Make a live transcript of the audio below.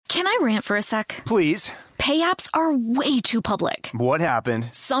Can I rant for a sec? Please. Pay apps are way too public. What happened?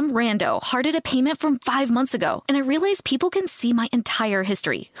 Some rando hearted a payment from 5 months ago, and I realized people can see my entire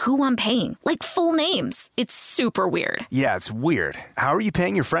history, who I'm paying, like full names. It's super weird. Yeah, it's weird. How are you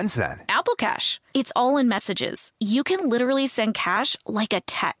paying your friends then? Apple Cash. It's all in messages. You can literally send cash like a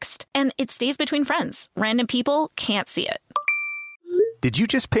text, and it stays between friends. Random people can't see it. Did you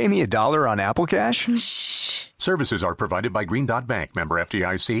just pay me $1 on Apple Cash? Shh. Services are provided by Green Dot Bank. Member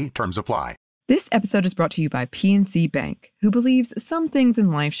FDIC. Terms apply. This episode is brought to you by PNC Bank, who believes some things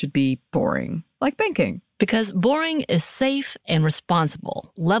in life should be boring, like banking. Because boring is safe and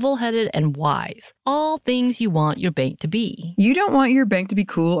responsible, level-headed and wise. All things you want your bank to be. You don't want your bank to be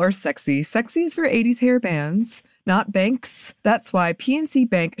cool or sexy. Sexy is for 80s hair bands, not banks. That's why PNC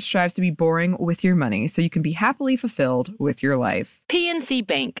Bank strives to be boring with your money so you can be happily fulfilled with your life. PNC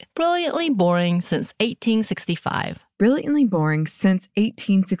Bank, brilliantly boring since 1865. Brilliantly Boring Since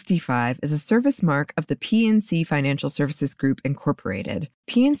 1865 is a service mark of the PNC Financial Services Group, Incorporated.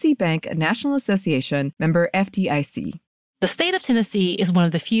 PNC Bank, a National Association, member FDIC. The state of Tennessee is one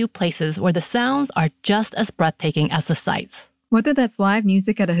of the few places where the sounds are just as breathtaking as the sights. Whether that's live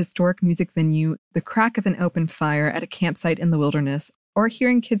music at a historic music venue, the crack of an open fire at a campsite in the wilderness, or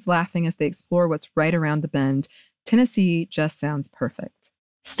hearing kids laughing as they explore what's right around the bend, Tennessee just sounds perfect.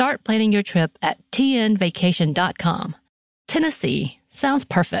 Start planning your trip at tnvacation.com. Tennessee sounds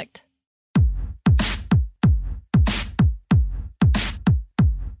perfect.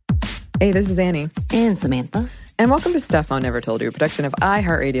 Hey, this is Annie. And Samantha. And welcome to Stuff Mom Never Told You, a production of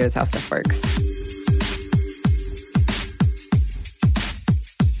iHeartRadio's How Stuff Works.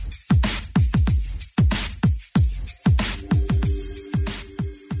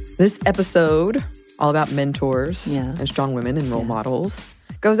 This episode, all about mentors and strong women and role models,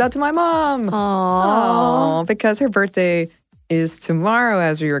 goes out to my mom. Aww. Because her birthday is tomorrow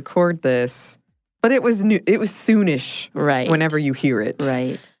as we record this. But it was soonish, Right. whenever you hear it.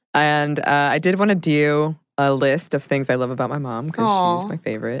 Right. And I did want to do a list of things I love about my mom because she's my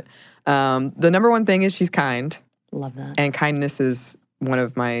favorite. The number one thing is she's kind. Love that. And kindness is one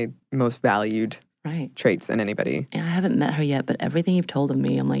of my most valued traits in anybody. And I haven't met her yet, but everything you've told of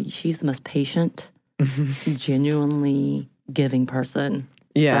me, I'm like, she's the most patient, genuinely giving person.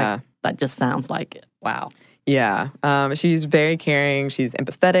 Yeah. That just sounds like it. Wow. Yeah. She's very caring. She's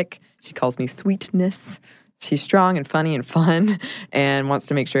empathetic. She calls me sweetness. She's strong and funny and fun and wants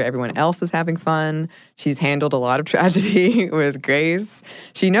to make sure everyone else is having fun. She's handled a lot of tragedy with grace.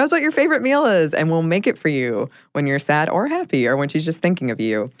 She knows what your favorite meal is and will make it for you when you're sad or happy or when she's just thinking of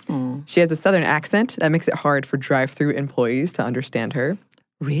you. She has a Southern accent that makes it hard for drive-through employees to understand her.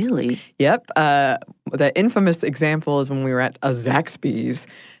 Really? Yep. The infamous example is when we were at a Zaxby's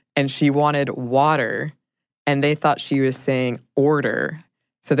and she wanted water and they thought she was saying order.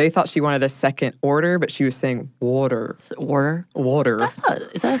 So they thought she wanted a second order, but she was saying water. Order? Water. That's not,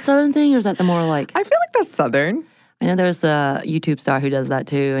 is that a Southern thing or is that the more like... I feel like that's Southern. I know there's a YouTube star who does that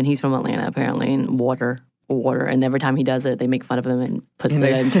too, and he's from Atlanta apparently, and water. And every time he does it, they make fun of him and puts it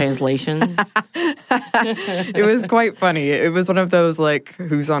in translation. It was quite funny. It was one of those, like,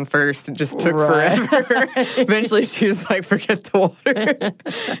 who's on first? It just took forever. Eventually, she was like, forget the water.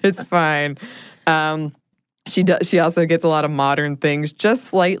 It's fine. She also gets a lot of modern things just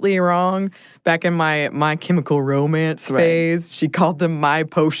slightly wrong. Back in my Chemical Romance phase, she called them My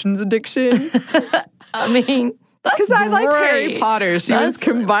Potions Addiction. I mean... Because I liked Harry Potter. She was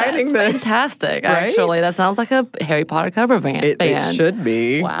combining that's this. Fantastic, Right? actually. That sounds like a Harry Potter cover band. It should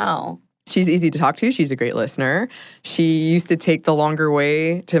be. Wow. She's easy to talk to. She's a great listener. She used to take the longer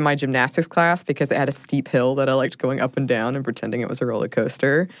way to my gymnastics class because it had a steep hill that I liked going up and down and pretending it was a roller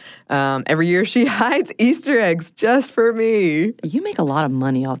coaster. Every year she hides Easter eggs just for me. You make a lot of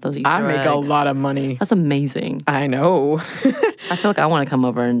money off those Easter eggs. I make a lot of money. That's amazing. I know. I feel like I want to come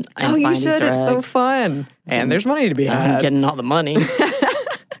over and find Easter eggs. You should. It's so fun. And there's money to be had. I'm getting all the money.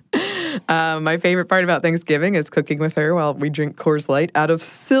 My favorite part about Thanksgiving is cooking with her while we drink Coors Light out of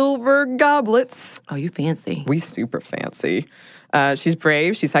silver goblets. Oh, you fancy. We super fancy. She's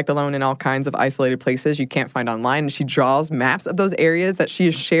brave. She's hiked alone in all kinds of isolated places you can't find online. And she draws maps of those areas that she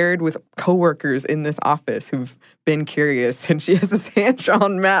has shared with coworkers in this office who've been curious. And she has this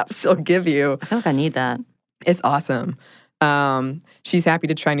hand-drawn map she'll give you. I feel like I need that. It's awesome. She's happy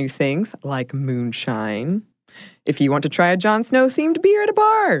to try new things like moonshine. If you want to try a Jon Snow-themed beer at a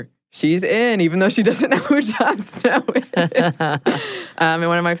bar, she's in, even though she doesn't know who Jon Snow is. And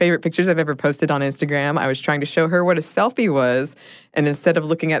one of my favorite pictures I've ever posted on Instagram, I was trying to show her what a selfie was. And instead of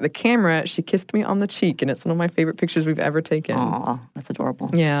looking at the camera, she kissed me on the cheek. And it's one of my favorite pictures we've ever taken. Aw, that's adorable.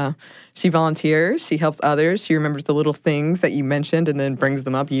 Yeah. She volunteers. She helps others. She remembers the little things that you mentioned and then brings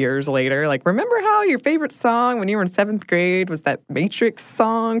them up years later. Like, remember how your favorite song when you were in 7th grade was that Matrix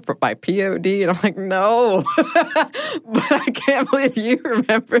song by P.O.D.? And I'm like, no. But I can't believe you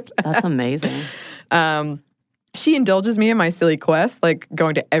remember that. That's amazing. She indulges me in my silly quest, like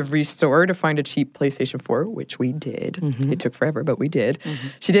going to every store to find a cheap PlayStation 4, which we did. It took forever, but we did.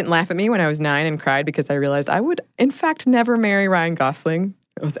 She didn't laugh at me when I was 9 and cried because I realized I would, in fact, never marry Ryan Gosling.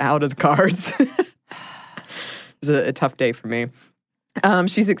 It was out of the cards. It was a tough day for me.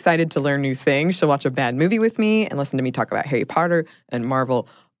 She's excited to learn new things. She'll watch a bad movie with me and listen to me talk about Harry Potter and Marvel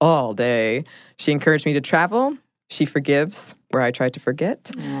all day. She encouraged me to travel. She forgives where I try to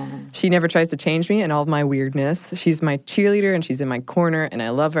forget. She never tries to change me and all of my weirdness. She's my cheerleader and she's in my corner and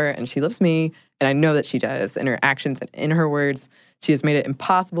I love her and she loves me and I know that she does. In her actions and in her words, she has made it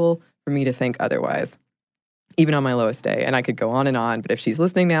impossible for me to think otherwise, even on my lowest day. And I could go on, but if she's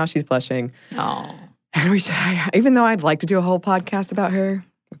listening now, she's blushing. Oh. And we should, even though I'd like to do a whole podcast about her,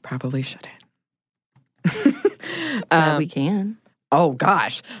 we probably shouldn't. Yeah, we can. Oh,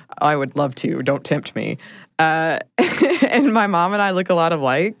 gosh. I would love to. Don't tempt me. And my mom and I look a lot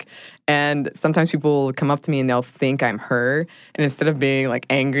alike. And sometimes people will come up to me and they'll think I'm her. And instead of being like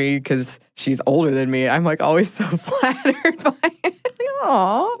angry because she's older than me, I'm like always so flattered by it.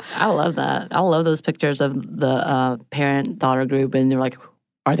 Aw. I love that. I love those pictures of the parent-daughter group. And they're like,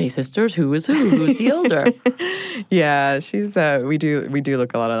 are they sisters? Who is who? Who's the older? Yeah, she's we do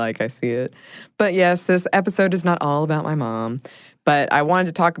look a lot alike. I see it. But yes, this episode is not all about my mom. But I wanted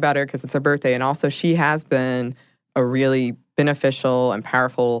to talk about her because it's her birthday. And also she has been a really beneficial and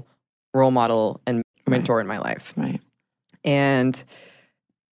powerful role model and mentor in my life. Right. And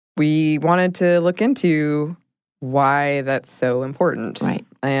we wanted to look into why that's so important. Right.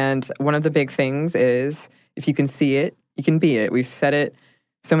 And one of the big things is if you can see it, you can be it. We've said it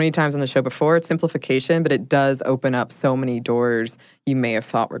so many times on the show before. It's simplification, but it does open up so many doors you may have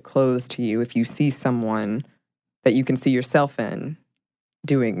thought were closed to you if you see someone that you can see yourself in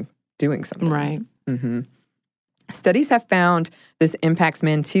doing something. Right. Mm-hmm. Studies have found this impacts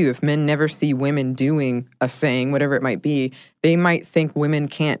men too. If men never see women doing a thing, whatever it might be, they might think women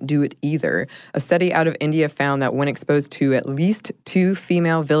can't do it either. A study out of India found that when exposed to at least 2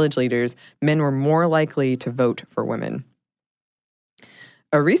 female village leaders, men were more likely to vote for women.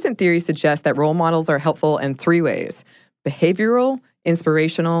 A recent theory suggests that role models are helpful in 3 ways: behavioral,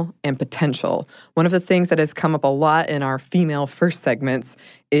 inspirational, and potential. One of the things that has come up a lot in our female first segments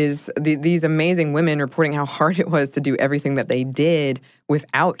is these amazing women reporting how hard it was to do everything that they did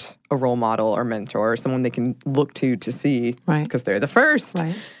without a role model or mentor or someone they can look to see, right, because they're the first.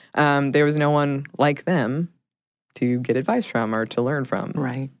 Right. There was no one like them to get advice from or to learn from.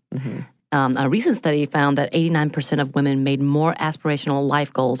 Right. Mm-hmm. A recent study found that 89% of women made more aspirational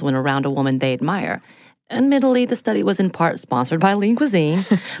life goals when around a woman they admire. Admittedly, the study was in part sponsored by Lean Cuisine,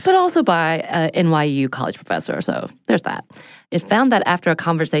 but also by an NYU college professor, so there's that. It found that after a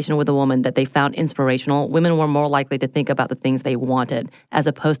conversation with a woman that they found inspirational, women were more likely to think about the things they wanted as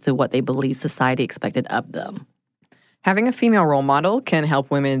opposed to what they believed society expected of them. Having a female role model can help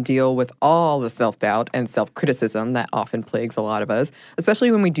women deal with all the self-doubt and self-criticism that often plagues a lot of us,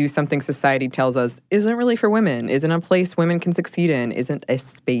 especially when we do something society tells us isn't really for women, isn't a place women can succeed in, isn't a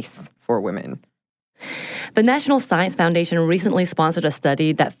space for women. The National Science Foundation recently sponsored a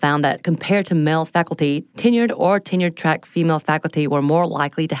study that found that compared to male faculty, tenured or tenure-track female faculty were more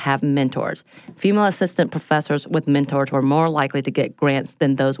likely to have mentors. Female assistant professors with mentors were more likely to get grants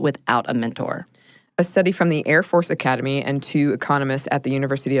than those without a mentor. A study from the Air Force Academy and 2 economists at the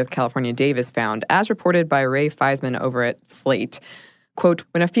University of California, Davis found, as reported by Ray Feisman over at Slate, quote,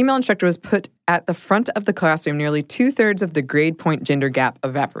 when a female instructor was put at the front of the classroom, nearly 2/3 of the grade point gender gap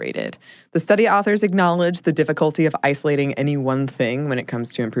evaporated. The study authors acknowledged the difficulty of isolating any one thing when it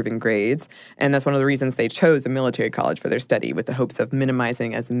comes to improving grades, and that's one of the reasons they chose a military college for their study, with the hopes of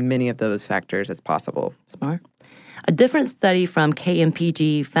minimizing as many of those factors as possible. Smart. A different study from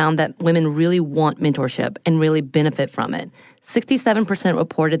KMPG found that women really want mentorship and really benefit from it. 67%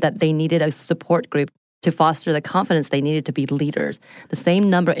 reported that they needed a support group to foster the confidence they needed to be leaders. The same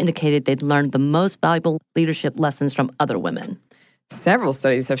number indicated they'd learned the most valuable leadership lessons from other women. Several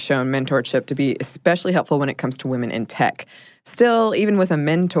studies have shown mentorship to be especially helpful when it comes to women in tech. Still, even with a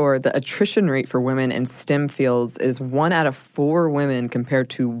mentor, the attrition rate for women in STEM fields is 1 out of 4 women compared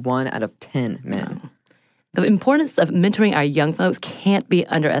to 1 out of 10 men. Wow. The importance of mentoring our young folks can't be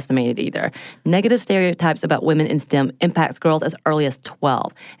underestimated either. Negative stereotypes about women in STEM impacts girls as early as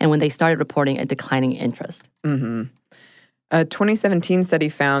 12, and when they started reporting a declining interest. Mm-hmm. A 2017 study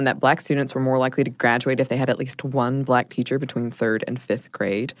found that Black students were more likely to graduate if they had at least one Black teacher between 3rd and 5th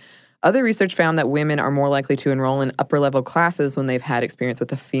grade. Other research found that women are more likely to enroll in upper-level classes when they've had experience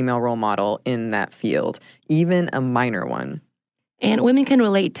with a female role model in that field, even a minor one. And women can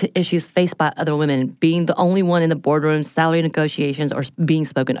relate to issues faced by other women, being the only one in the boardroom, salary negotiations, or being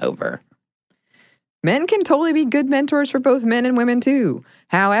spoken over. Men can totally be good mentors for both men and women, too.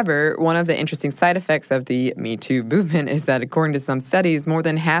 However, one of the interesting side effects of the Me Too movement is that, according to some studies, more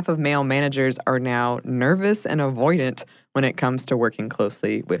than half of male managers are now nervous and avoidant when it comes to working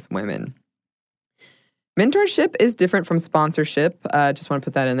closely with women. Mentorship is different from sponsorship. Just want to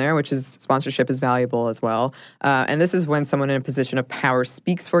put that in there, which is sponsorship is valuable as well. And this is when someone in a position of power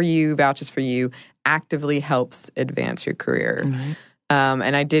speaks for you, vouches for you, actively helps advance your career. Right.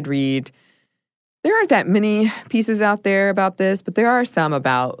 And I did read... There aren't that many pieces out there about this, but there are some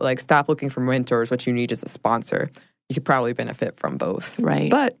about, like, stop looking for mentors. What you need is a sponsor. You could probably benefit from both.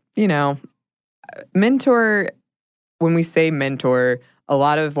 Right. But, mentor, when we say mentor, a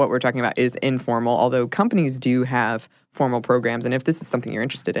lot of what we're talking about is informal, although companies do have formal programs. And if this is something you're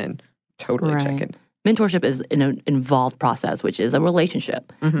interested in, totally check it. Mentorship is an involved process, which is a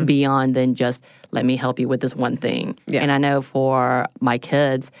relationship beyond than just, let me help you with this one thing. Yeah. And I know for my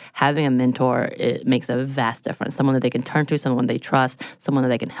kids, having a mentor, it makes a vast difference. Someone that they can turn to, someone they trust, someone that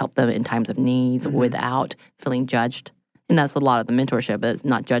they can help them in times of needs without feeling judged. And that's a lot of the mentorship, is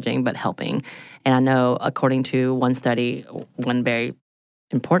not judging, but helping. And I know, according to one study, one very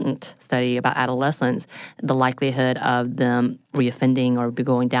important study about adolescents, the likelihood of them reoffending or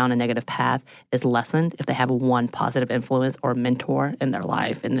going down a negative path is lessened if they have one positive influence or mentor in their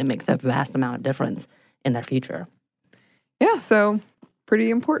life, and it makes a vast amount of difference in their future. Yeah, so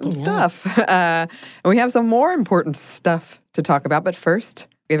pretty important stuff. And we have some more important stuff to talk about, but first,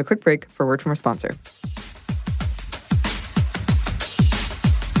 we have a quick break for a word from our sponsor.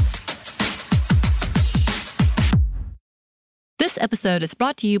 This episode is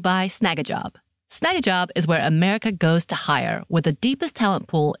brought to you by Snagajob. Snagajob is where America goes to hire, with the deepest talent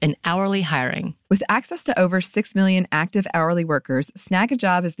pool in hourly hiring. With access to over 6 million active hourly workers,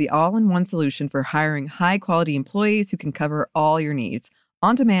 Snagajob is the all-in-one solution for hiring high-quality employees who can cover all your needs.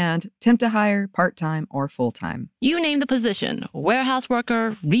 On demand, temp to hire, part-time, or full-time. You name the position: warehouse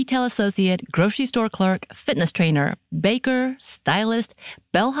worker, retail associate, grocery store clerk, fitness trainer, baker, stylist,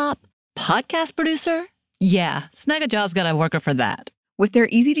 bellhop, podcast producer. Yeah, Snagajob's got a worker for that. With their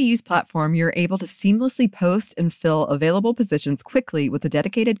easy-to-use platform, you're able to seamlessly post and fill available positions quickly with a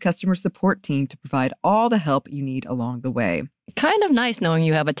dedicated customer support team to provide all the help you need along the way. Kind of nice knowing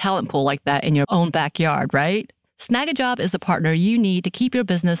you have a talent pool like that in your own backyard, right? Snagajob is the partner you need to keep your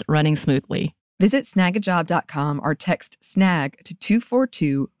business running smoothly. Visit snagajob.com or text SNAG to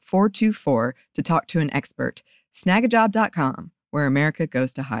 242-424 to talk to an expert. Snagajob.com, where America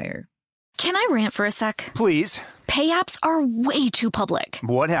goes to hire. Can I rant for a sec? Please. Pay apps are way too public.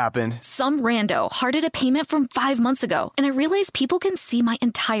 What happened? Some rando hearted a payment from 5 months ago, and I realized people can see my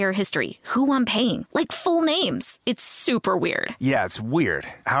entire history, who I'm paying, like full names. It's super weird. Yeah, it's weird.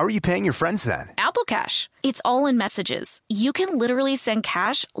 How are you paying your friends then? Apple Cash. It's all in messages. You can literally send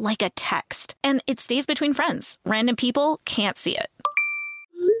cash like a text, and it stays between friends. Random people can't see it.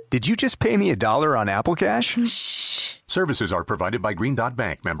 Did you just pay me $1 on Apple Cash? Shh. Services are provided by Green Dot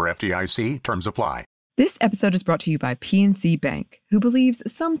Bank. Member FDIC. Terms apply. This episode is brought to you by PNC Bank, who believes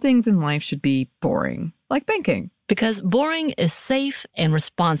some things in life should be boring, like banking. Because boring is safe and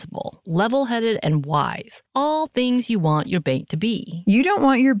responsible, level-headed and wise. All things you want your bank to be. You don't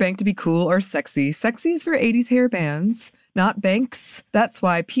want your bank to be cool or sexy. Sexy is for 80s hair bands, not banks. That's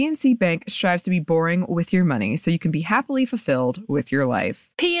why PNC Bank strives to be boring with your money so you can be happily fulfilled with your life.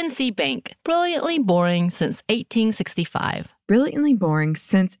 PNC Bank, brilliantly boring since 1865. Brilliantly Boring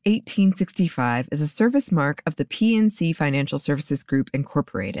Since 1865 is a service mark of the PNC Financial Services Group,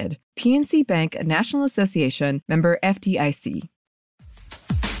 Incorporated. PNC Bank, a National Association, member FDIC.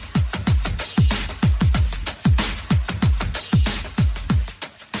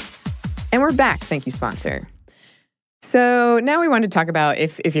 And we're back. Thank you, sponsor. So now we want to talk about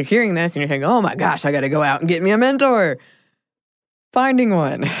if you're hearing this and you're thinking, oh my gosh, I got to go out and get me a mentor. Finding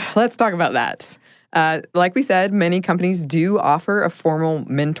one. Let's talk about that. Like we said, many companies do offer a formal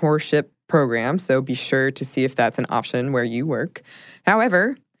mentorship program, so be sure to see if that's an option where you work.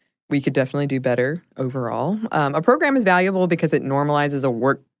 However, we could definitely do better overall. A program is valuable because it normalizes a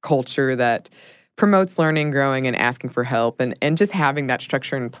work culture that promotes learning, growing, and asking for help. And just having that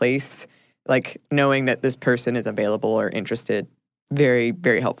structure in place like knowing that this person is available or interested, very,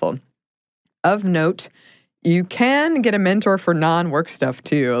 very helpful. Of note, you can get a mentor for non-work stuff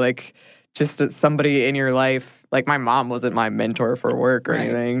too, like just somebody in your life. Like my mom wasn't my mentor for work or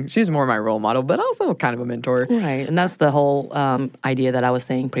anything. She's more my role model, but also kind of a mentor. Right. And that's the whole idea that I was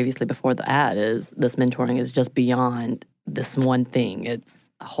saying previously before the ad is this mentoring is just beyond this one thing. It's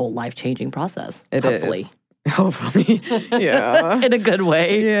a whole life-changing process. It hopefully. is. Hopefully. Yeah. In a good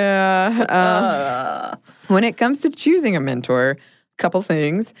way. Yeah. When it comes to choosing a mentor, a couple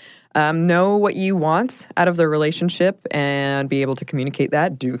things. Know what you want out of the relationship and be able to communicate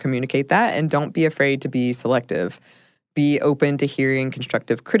that. Do communicate that. And don't be afraid to be selective. Be open to hearing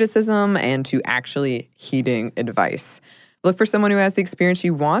constructive criticism and to actually heeding advice. Look for someone who has the experience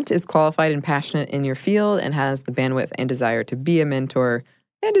you want, is qualified and passionate in your field, and has the bandwidth and desire to be a mentor,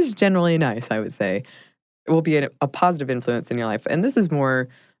 and is generally nice, I would say. It will be a positive influence in your life. And this is more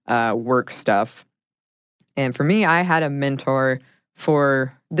work stuff. And for me, I had a mentor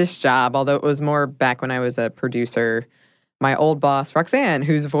for this job, although it was more back when I was a producer. My old boss, Roxanne,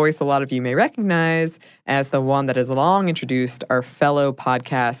 whose voice a lot of you may recognize as the one that has long introduced our fellow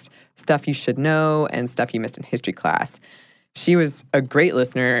podcast, Stuff You Should Know and Stuff You Missed in History Class. She was a great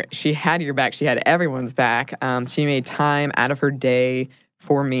listener. She had your back. She had everyone's back. She made time out of her day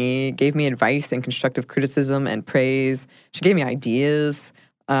for me, gave me advice and constructive criticism and praise. She gave me ideas,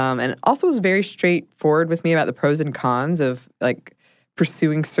 and also was very straightforward with me about the pros and cons of like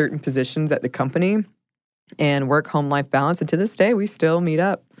pursuing certain positions at the company and work-home life balance. And to this day, we still meet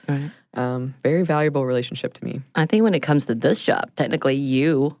up. Right. Very valuable relationship to me. I think when it comes to this job, technically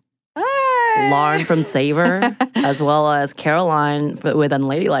you, Lauren from Savor, as well as Caroline with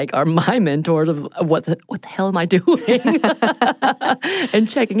Unladylike, are my mentors of what the hell am I doing? And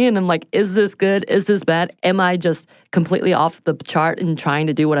checking in, I'm like, is this good? Is this bad? Am I just completely off the chart and trying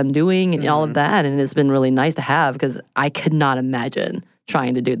to do what I'm doing and all of that? And it's been really nice to have because I could not imagine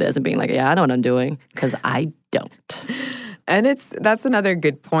trying to do this and being like, yeah, I know what I'm doing, because I don't. And that's another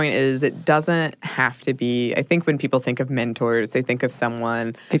good point is it doesn't have to be, I think when people think of mentors, they think of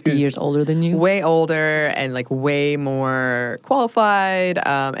someone 50 years older than you. Way older and like way more qualified.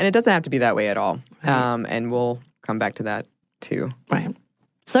 And it doesn't have to be that way at all. Right. And we'll come back to that too. Right.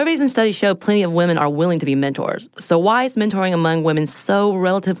 Surveys and studies show plenty of women are willing to be mentors. So why is mentoring among women so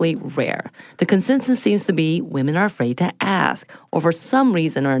relatively rare? The consensus seems to be women are afraid to ask, or for some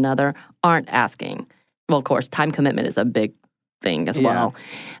reason or another aren't asking. Well, of course, time commitment is a big thing as well.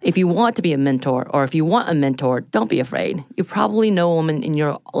 If you want to be a mentor, or if you want a mentor, don't be afraid. You probably know a woman in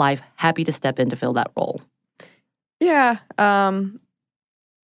your life happy to step in to fill that role. Yeah.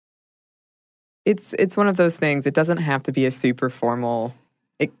 It's one of those things. It doesn't have to be a super formal.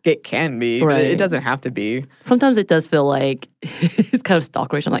 It can be, right. But it doesn't have to be. Sometimes it does feel like it's kind of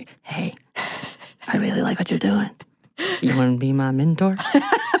stalkerish. I'm like, hey, I really like what you're doing. You want to be my mentor?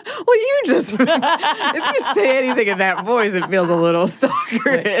 Well, you just, if you say anything in that voice, it feels a little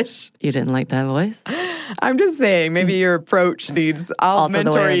stalkerish. You didn't like that voice? I'm just saying, maybe your approach needs, I'll Also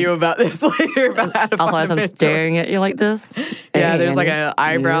mentor you about this later, about how to also, find as a I'm mentor. staring at you like this. Yeah, there's like an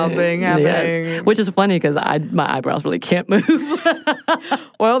eyebrow thing happening. Yes. Which is funny because my eyebrows really can't move.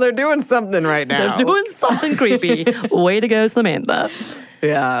 Well, they're doing something right now. They're doing something creepy. Way to go, Samantha.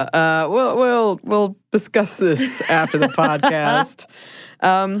 Yeah, we'll discuss this after the podcast.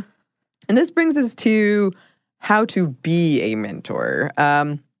 And this brings us to how to be a mentor.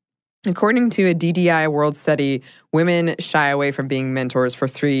 According to a DDI World Study, women shy away from being mentors for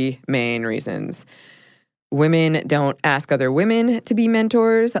 3 main reasons. Women don't ask other women to be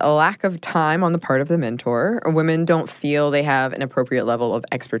mentors, a lack of time on the part of the mentor, or women don't feel they have an appropriate level of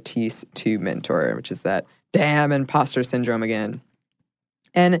expertise to mentor, which is that damn imposter syndrome again.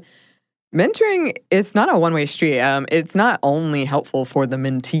 And mentoring, it's not a one-way street. It's not only helpful for the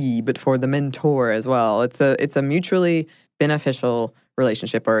mentee, but for the mentor as well. It's a mutually beneficial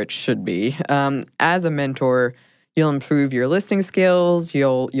relationship, or it should be. As a mentor, you'll improve your listening skills.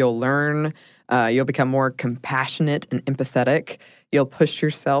 You'll learn. You'll become more compassionate and empathetic. You'll push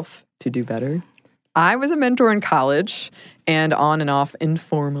yourself to do better. I was a mentor in college and on and off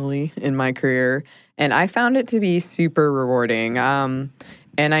informally in my career, and I found it to be super rewarding.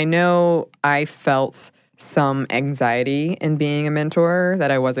 And I know I felt some anxiety in being a mentor,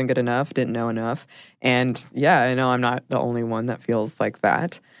 that I wasn't good enough, didn't know enough. And yeah, I know I'm not the only one that feels like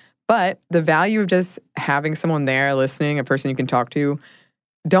that. But the value of just having someone there listening, a person you can talk to,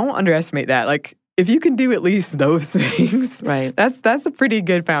 don't underestimate that. Like, if you can do at least those things, right? That's a pretty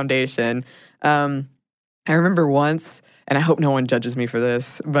good foundation. I remember once, and I hope no one judges me for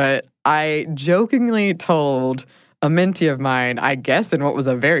this, but I jokingly told a mentee of mine, I guess in what was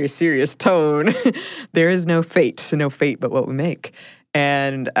a very serious tone, there is no fate but what we make.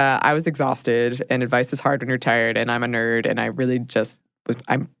 And I was exhausted, and advice is hard when you're tired, and I'm a nerd, and I really just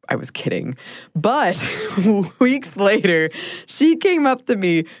I was kidding. But weeks later, she came up to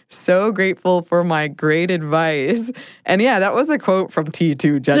me so grateful for my great advice. And yeah, that was a quote from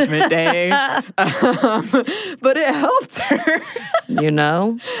T2 Judgment Day. But it helped her.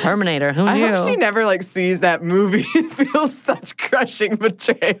 Terminator, who knew? I hope she never sees that movie and feels such crushing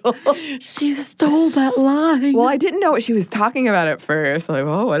betrayal. She stole that line. Well, I didn't know what she was talking about at first. I'm like,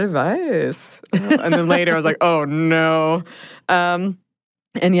 oh, what advice? And then later I was like, oh, no.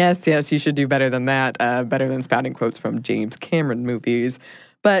 And yes, you should do better than that, better than spouting quotes from James Cameron movies.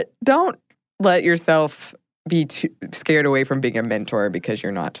 But don't let yourself be too scared away from being a mentor because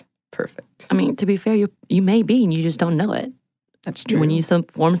you're not perfect. I mean, to be fair, you may be, and you just don't know it. That's true. When you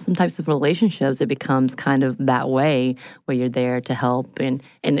form some types of relationships, it becomes kind of that way where you're there to help. And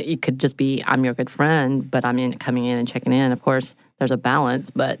it could just be, I'm your good friend, but I'm coming in and checking in. Of course, there's a balance,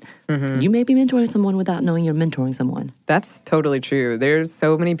 but you may be mentoring someone without knowing you're mentoring someone. That's totally true. There's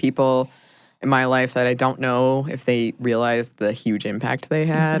so many people in my life that I don't know if they realize the huge impact they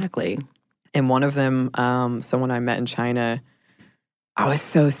had. Exactly. And one of them, someone I met in China, I was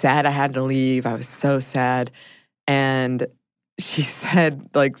so sad I had to leave. I was so sad. And she said,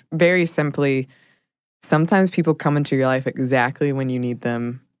 very simply, sometimes people come into your life exactly when you need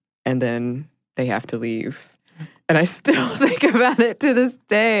them, and then they have to leave. And I still think about it to this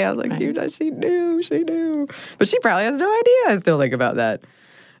day. I was like, right. She knew. But she probably has no idea. I still think about that.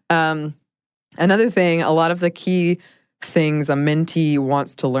 Another thing, a lot of the key things a mentee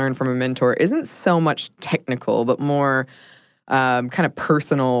wants to learn from a mentor isn't so much technical, but more kind of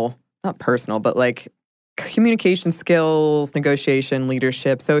personal, not personal, but communication skills, negotiation,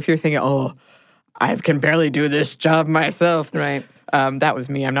 leadership. So if you're thinking, oh, I can barely do this job myself. Right. That was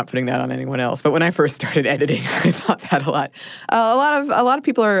me. I'm not putting that on anyone else. But when I first started editing, I thought that a lot. A lot of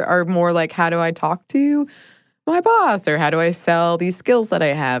people are more like, how do I talk to my boss? Or how do I sell these skills that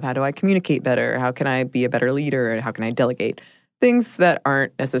I have? How do I communicate better? How can I be a better leader? And how can I delegate? Things that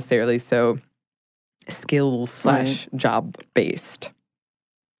aren't necessarily so skills/job based.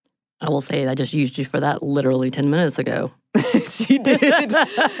 I will say I just used you for that literally 10 minutes ago. She did.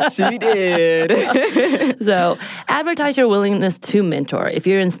 She did. So advertise your willingness to mentor. If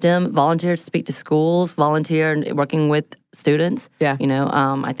you're in STEM, volunteer to speak to schools, volunteer working with students. Yeah.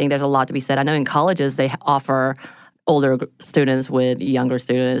 I think there's a lot to be said. I know in colleges they offer older students with younger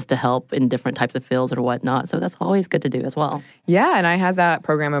students to help in different types of fields or whatnot. So that's always good to do as well. Yeah, and I had that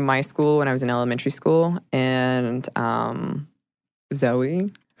program in my school when I was in elementary school. And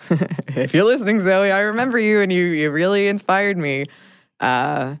Zoe... if you're listening, Zoe, I remember you, and you really inspired me.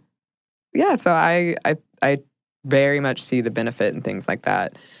 So I very much see the benefit in things like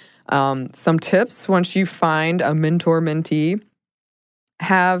that. Some tips once you find a mentor-mentee: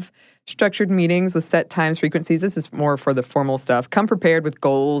 have structured meetings with set times, frequencies. This is more for the formal stuff. Come prepared with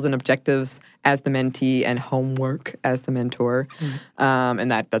goals and objectives as the mentee and homework as the mentor.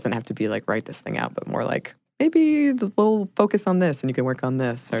 And that doesn't have to be write this thing out, but more maybe we'll focus on this and you can work on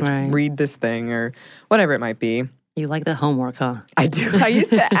this, or read this thing, or whatever it might be. You like the homework, huh? I do. I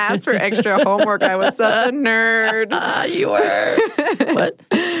used to ask for extra homework. I was such a nerd. You were. What?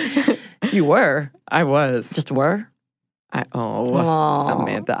 You were? I was. Just were?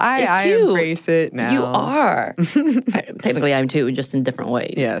 Samantha. I embrace it now. You are. Technically, I'm too, just in different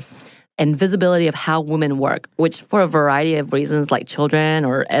ways. Yes. And visibility of how women work, which for a variety of reasons like children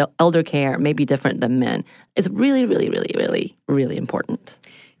or elder care may be different than men, is really, really, really, really, really important.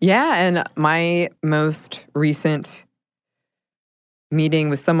 Yeah, and my most recent meeting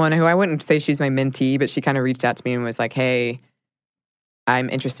with someone who I wouldn't say she's my mentee, but she kind of reached out to me and was like, hey, I'm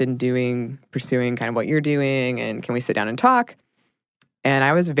interested in pursuing kind of what you're doing, and can we sit down and talk? And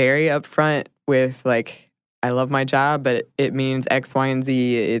I was very upfront with I love my job, but it means X, Y, and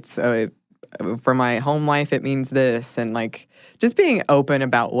Z. It's for my home life, it means this. And just being open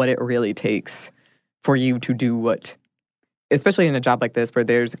about what it really takes for you to do what, especially in a job like this where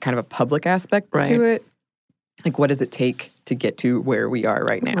there's kind of a public aspect to it. What does it take to get to where we are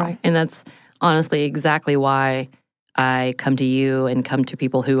right now? Right. And that's honestly exactly why I come to you and come to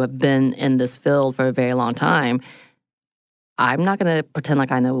people who have been in this field for a very long time. I'm not going to pretend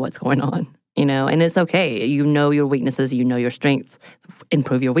like I know what's going on. And it's okay. You know your weaknesses, you know your strengths,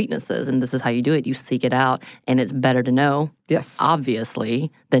 improve your weaknesses. And this is how you do it. You seek it out. And it's better to know, yes,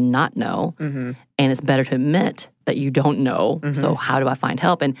 obviously, than not know. Mm-hmm. And it's better to admit that you don't know. Mm-hmm. So how do I find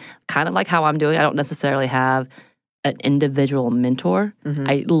help? And kind of like how I'm doing, I don't necessarily have an individual mentor.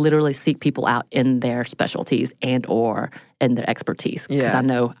 I literally seek people out in their specialties and or in their expertise because I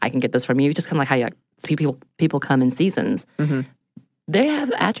know I can get this from you. Just kind of like how people come in seasons. They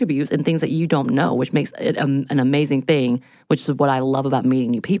have attributes and things that you don't know, which makes it an amazing thing, which is what I love about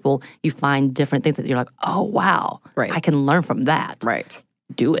meeting new people. You find different things that you're like, oh, wow, I can learn from that. Right.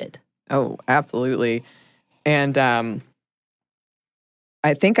 Do it. Oh, absolutely. And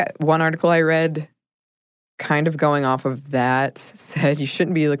I think one article I read kind of going off of that said you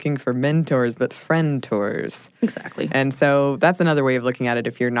shouldn't be looking for mentors, but friend tours. Exactly. And so that's another way of looking at it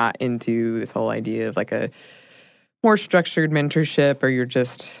if you're not into this whole idea of like a more structured mentorship, or you're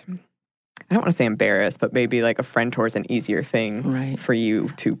just, I don't want to say embarrassed, but maybe like a friend tour is an easier thing for you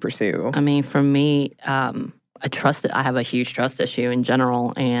to pursue. I mean, for me, I have a huge trust issue in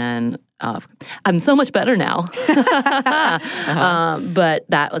general, and I'm so much better now. But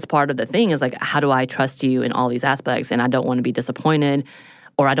that was part of the thing is like, how do I trust you in all these aspects? And I don't want to be disappointed,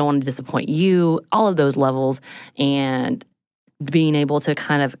 or I don't want to disappoint you, all of those levels. And being able to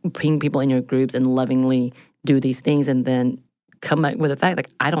kind of bring people in your groups and lovingly do these things and then come back with the fact, like,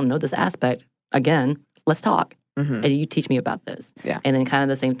 I don't know this aspect. Again, let's talk. And you teach me about this. Yeah. And then kind of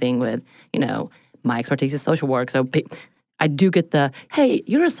the same thing with, my expertise is social work. So I do get the, hey,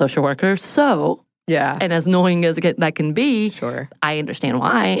 you're a social worker, so. Yeah. And as annoying as that can be, I understand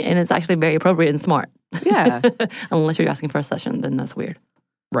why. And it's actually very appropriate and smart. Yeah. Unless you're asking for a session, then that's weird.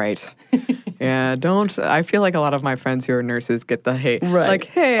 Right. Yeah, I feel like a lot of my friends who are nurses get the hate. Right. Like,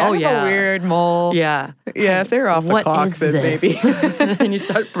 hey, I have a weird mole. Yeah. Yeah, if they're off the clock, then maybe. And you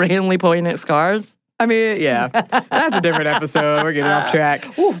start randomly pointing at scars. I mean, yeah. That's a different episode. We're getting off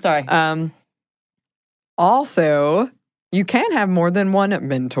track. Ooh, sorry. Also, you can have more than one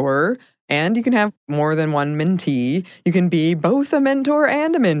mentor, and you can have more than one mentee. You can be both a mentor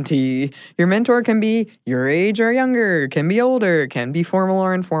and a mentee. Your mentor can be your age or younger, can be older, can be formal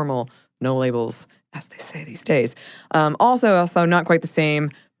or informal. No labels, as they say these days. Also, not quite the same,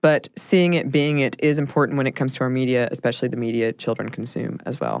 but seeing it, being it is important when it comes to our media, especially the media children consume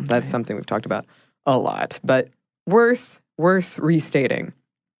as well. That's something we've talked about a lot, but worth restating.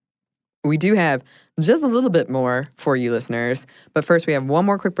 We do have just a little bit more for you listeners, but first we have one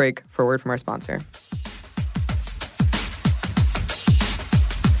more quick break for a word from our sponsor.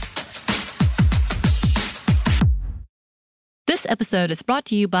 This episode is brought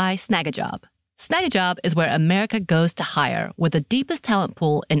to you by Snagajob. Snagajob is where America goes to hire, with the deepest talent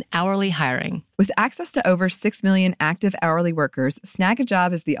pool in hourly hiring. With access to over 6 million active hourly workers,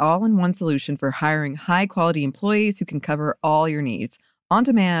 Snagajob is the all-in-one solution for hiring high-quality employees who can cover all your needs. On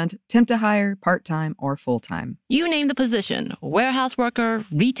demand, temp to hire, part-time, or full-time. You name the position: warehouse worker,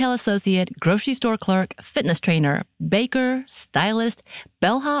 retail associate, grocery store clerk, fitness trainer, baker, stylist,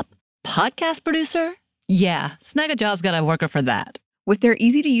 bellhop, podcast producer. Yeah, Snagajob's got a worker for that. With their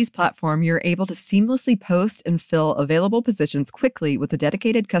easy-to-use platform, you're able to seamlessly post and fill available positions quickly with a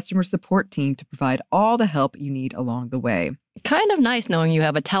dedicated customer support team to provide all the help you need along the way. Kind of nice knowing you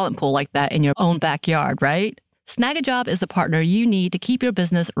have a talent pool like that in your own backyard, right? Snagajob is the partner you need to keep your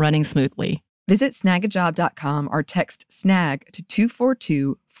business running smoothly. Visit snagajob.com or text SNAG to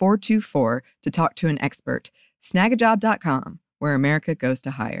 242-424 to talk to an expert. Snagajob.com, where America goes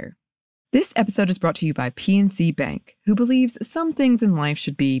to hire. This episode is brought to you by PNC Bank, who believes some things in life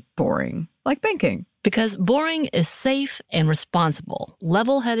should be boring, like banking. Because boring is safe and responsible,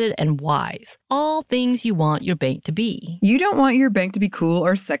 level-headed and wise. All things you want your bank to be. You don't want your bank to be cool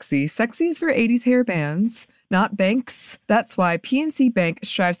or sexy. Sexy is for 80s hair bands, not banks. That's why PNC Bank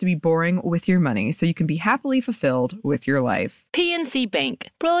strives to be boring with your money so you can be happily fulfilled with your life. PNC Bank,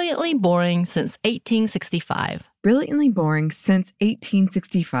 brilliantly boring since 1865. Brilliantly Boring Since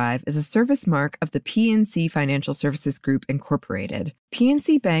 1865 is a service mark of the PNC Financial Services Group, Incorporated.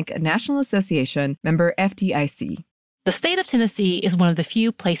 PNC Bank, a National Association, member FDIC. The state of Tennessee is one of the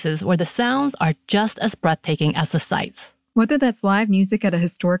few places where the sounds are just as breathtaking as the sights. Whether that's live music at a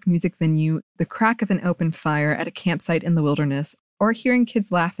historic music venue, the crack of an open fire at a campsite in the wilderness, or hearing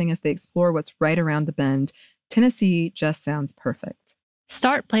kids laughing as they explore what's right around the bend, Tennessee just sounds perfect.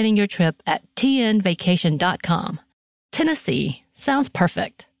 Start planning your trip at tnvacation.com. Tennessee sounds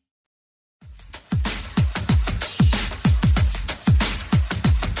perfect.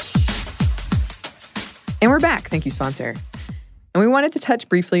 And we're back. Thank you, sponsor. And we wanted to touch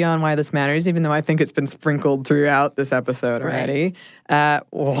briefly on why this matters, even though I think it's been sprinkled throughout this episode already.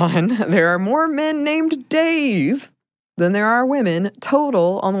 One, there are more men named Dave than there are women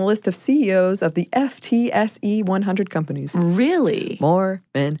total on the list of CEOs of the FTSE 100 companies. Really? More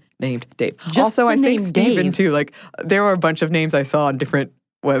men named Dave. Just also, I think name Stephen, Dave. too. Like, there were a bunch of names I saw on different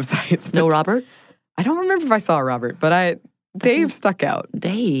websites. No Roberts? I don't remember if I saw Robert, but Dave stuck out.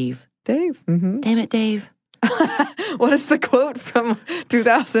 Dave. Dave. Mm-hmm. Damn it, Dave. What is the quote from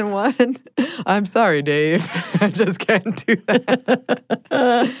 2001? I'm sorry, Dave. I just can't do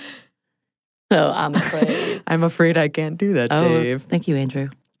that. No, I'm afraid. I'm afraid I can't do that, Dave. Thank you, Andrew.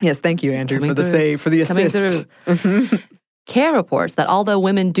 Yes, thank you, Andrew, for the assist. Coming through. CARE reports that although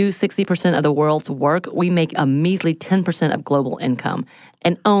women do 60% of the world's work, we make a measly 10% of global income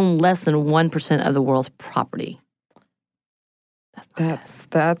and own less than 1% of the world's property.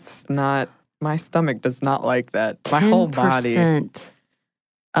 That's not, my stomach does not like that. My whole body. 10%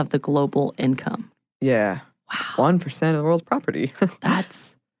 of the global income. Yeah. Wow. 1% of the world's property.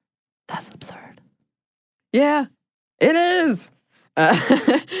 That's absurd. Yeah, it is.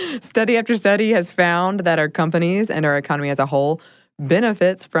 Study after study has found that our companies and our economy as a whole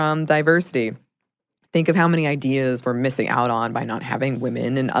benefits from diversity. Think of how many ideas we're missing out on by not having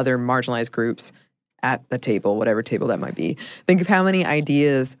women and other marginalized groups at the table, whatever table that might be. Think of how many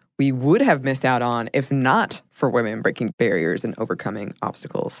ideas we would have missed out on if not for women breaking barriers and overcoming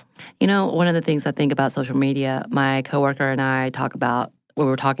obstacles. You know, one of the things I think about social media, my coworker and I talk about, we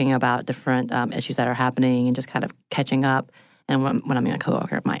were talking about different issues that are happening and just kind of catching up. And when I'm a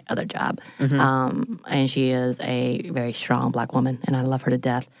coworker at my other job, and she is a very strong Black woman, and I love her to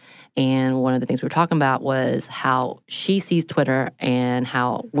death. And one of the things we were talking about was how she sees Twitter and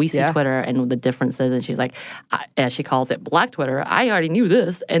how we see Twitter and the differences. And she's like, as she calls it, Black Twitter, I already knew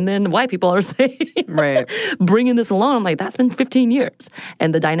this. And then white people are saying, bringing this along. I'm like, that's been 15 years.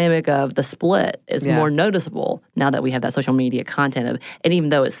 And the dynamic of the split is more noticeable now that we have that social media content. And even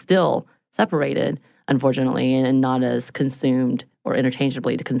though it's still separated, unfortunately, and not as consumed or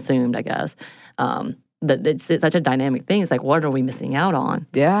interchangeably consumed, I guess. It's such a dynamic thing. It's like, what are we missing out on?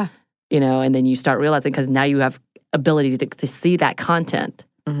 Yeah. You know, and then you start realizing, because now you have ability to see that content,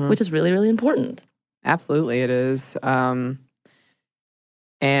 which is really, really important. Absolutely, it is. And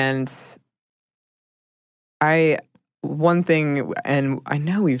one thing, and I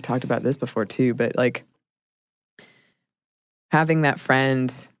know we've talked about this before too, but like having that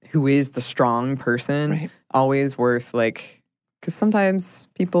friend who is the strong person, always worth like, because sometimes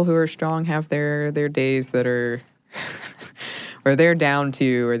people who are strong have their days that are, or they're down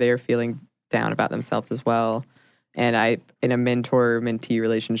too, or they're feeling down about themselves as well. And in a mentor-mentee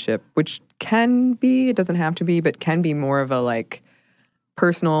relationship, which can be, it doesn't have to be, but can be more of a like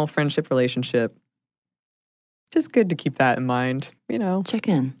personal friendship relationship. Just good to keep that in mind, you know. Check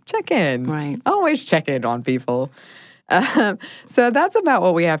in. Right. Always check in on people. So that's about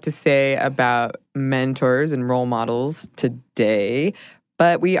what we have to say about mentors and role models today.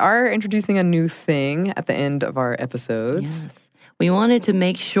 But we are introducing a new thing at the end of our episodes. Yes. We wanted to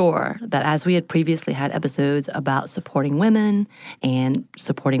make sure that as we had previously had episodes about supporting women and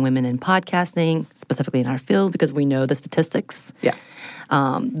supporting women in podcasting, specifically in our field, because we know the statistics,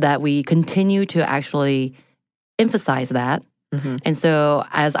 that we continue to actually emphasize that. And so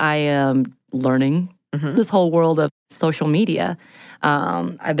as I am learning this whole world of social media,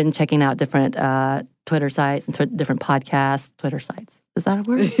 I've been checking out different Twitter sites and different podcasts, Twitter sites. Is that a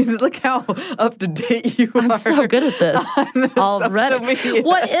word? Look how up to date you are. I'm so good at this already.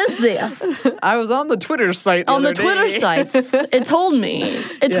 What is this? I was on the Twitter site the other day. Twitter sites. It told me.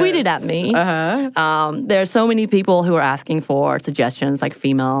 It tweeted at me. There are so many people who are asking for suggestions, like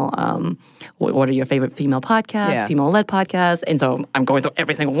female. What are your favorite female podcasts, female-led podcasts? And so I'm going through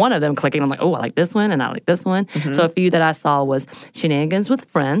every single one of them, clicking. I'm like, oh, I like this one, and I like this one. So a few that I saw was Shenanigans with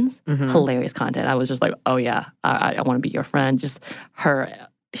Friends. Hilarious content. I was just like, oh, yeah, I want to be your friend. Just her,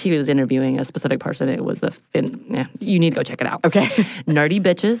 she was interviewing a specific person. It was you need to go check it out. Okay. Nerdy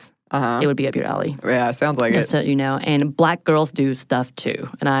Bitches. It would be up your alley. Yeah, sounds like just it. So you know. And Black Girls Do Stuff Too.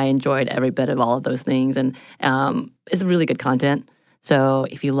 And I enjoyed every bit of all of those things. And it's really good content. So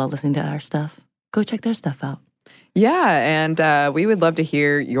if you love listening to our stuff, go check their stuff out. Yeah, and we would love to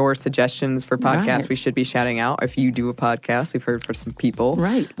hear your suggestions for podcasts we should be shouting out. If you do a podcast, we've heard from some people.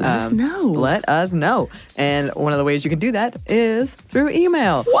 Right. Let us know. Let us know. And one of the ways you can do that is through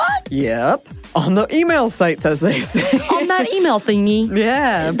email. What? Yep. On the email sites, as they say. On that email thingy.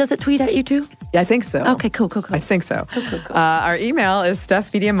 Yeah. Does it tweet at you too? Yeah, I think so. Okay, cool. I think so. Cool. Our email is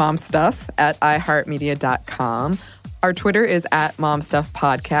stuffmediamomstuff@iheartmedia.com. Our Twitter is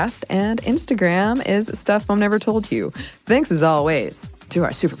 @MomStuffPodcast, and Instagram is Stuff Mom Never Told You. Thanks, as always, to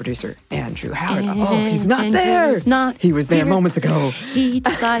our super producer, Andrew Howard. Oh, he's not there. He was there moments ago. He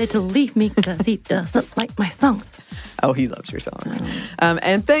decided to leave me because he doesn't like my songs. Oh, he loves your songs.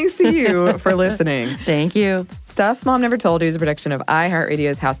 And thanks to you for listening. Thank you. Stuff Mom Never Told You is a production of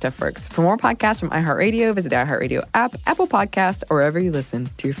iHeartRadio's How Stuff Works. For more podcasts from iHeartRadio, visit the iHeartRadio app, Apple Podcasts, or wherever you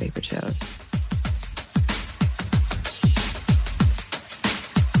listen to your favorite shows.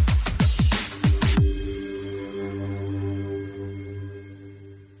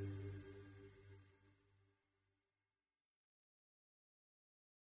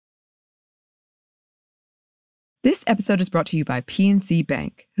 This episode is brought to you by PNC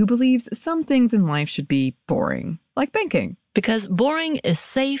Bank, who believes some things in life should be boring, like banking. Because boring is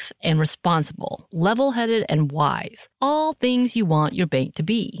safe and responsible, level-headed and wise. All things you want your bank to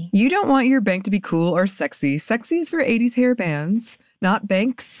be. You don't want your bank to be cool or sexy. Sexy is for 80s hair bands, not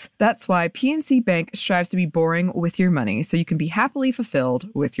banks. That's why PNC Bank strives to be boring with your money so you can be happily fulfilled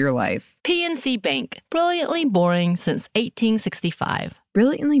with your life. PNC Bank, brilliantly boring since 1865.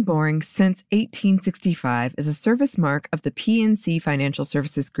 Brilliantly Boring Since 1865 is a service mark of the PNC Financial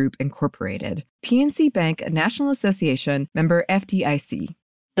Services Group, Incorporated. PNC Bank, a National Association, member FDIC.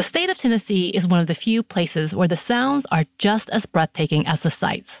 The state of Tennessee is one of the few places where the sounds are just as breathtaking as the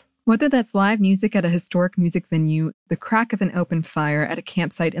sights. Whether that's live music at a historic music venue, the crack of an open fire at a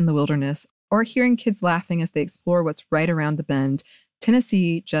campsite in the wilderness, or hearing kids laughing as they explore what's right around the bend,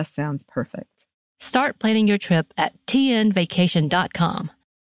 Tennessee just sounds perfect. Start planning your trip at tnvacation.com.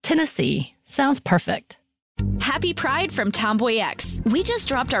 Tennessee sounds perfect. Happy Pride from Tomboy X. We just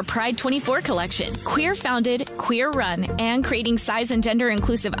dropped our Pride 24 collection. Queer founded, queer run, and creating size and gender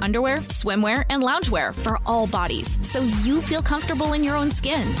inclusive underwear, swimwear, and loungewear for all bodies so you feel comfortable in your own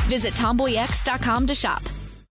skin. Visit tomboyx.com to shop.